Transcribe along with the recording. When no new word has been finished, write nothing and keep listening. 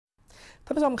ท่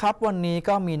านผู้ชมครับวันนี้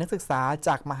ก็มีนักศึกษาจ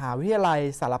ากมหาวิทยาลัย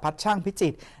สารพัดช่างพิจิ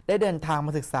ตรได้เดินทางม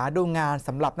าศึกษาดูงานส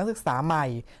ำหรับนักศึกษาใหม่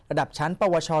ระดับชั้นป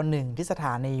วช .1 ที่สถ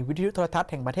านีวิทยุโทรทัศ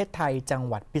น์แห่งประเทศไทยจัง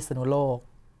หวัดพิษณุโลก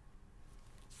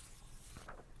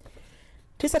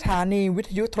ที่สถานีวิ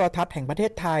ทยุโทรทัศน์แห่งประเท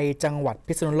ศไทยจังหวัด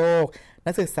พิษณุโลก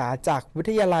นักศึกษาจากวิ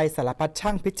ทยาลัยสารพัดช่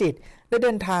างพิจิตรได้เ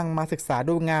ดินทางมาศึกษา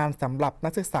ดูงานสำหรับนั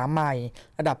กศึกษาใหม่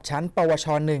ระดับชั้นปวช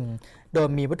 .1 โดย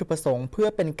มีวัตถุประสงค์เพื่อ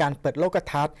เป็นการเปิดโลก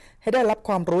ทัศน์ให้ได้รับค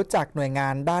วามรู้จากหน่วยงา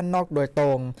นด้านนอกโดยตร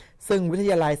งซึ่งวิท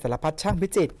ยาลัยสารพัดช่างพิ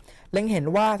จิตรเล็งเห็น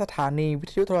ว่าสถานีวิ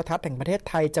ทยุโทรทัศน์แห่งประเทศ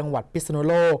ไทยจังหวัดพิษณุ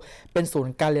โลกเป็นศูน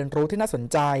ย์การเรียนรู้ที่น่าสน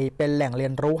ใจเป็นแหล่งเรีย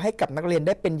นรู้ให้กับนักเรียนไ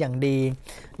ด้เป็นอย่างดี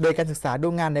โดยการศึกษาดู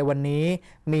งานในวันนี้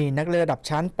มีนักเรียนระดับ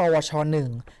ชั้นปวช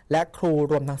 .1 และครู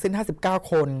รวมทั้งสิ้น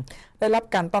59 คนได้รับ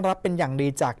การต้อนรับเป็นอย่างดี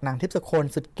จากนางทิพย์สุคน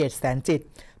สุดเกตแสนจิต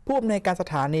ผู้อำนวยการส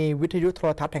ถานีวิทยุโท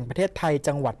รทัศน์แห่งประเทศไทย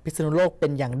จังหวัดพิษณุโลกเป็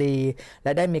นอย่างดีแล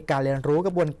ะได้มีการเรียนรู้ก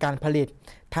ระบวนการผลิต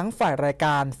ทั้งฝ่ายรายก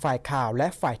ารฝ่ายข่าวและ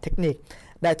ฝ่ายเทคนิค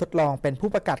ได้ทดลองเป็นผู้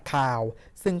ประกาศข่าว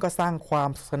ซึ่งก็สร้างความ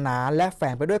สนุกสนานและแฝ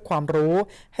งไปด้วยความรู้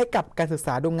ให้กับการศึกษ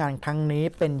าดูงานครั้งนี้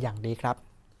เป็นอย่างดีครับ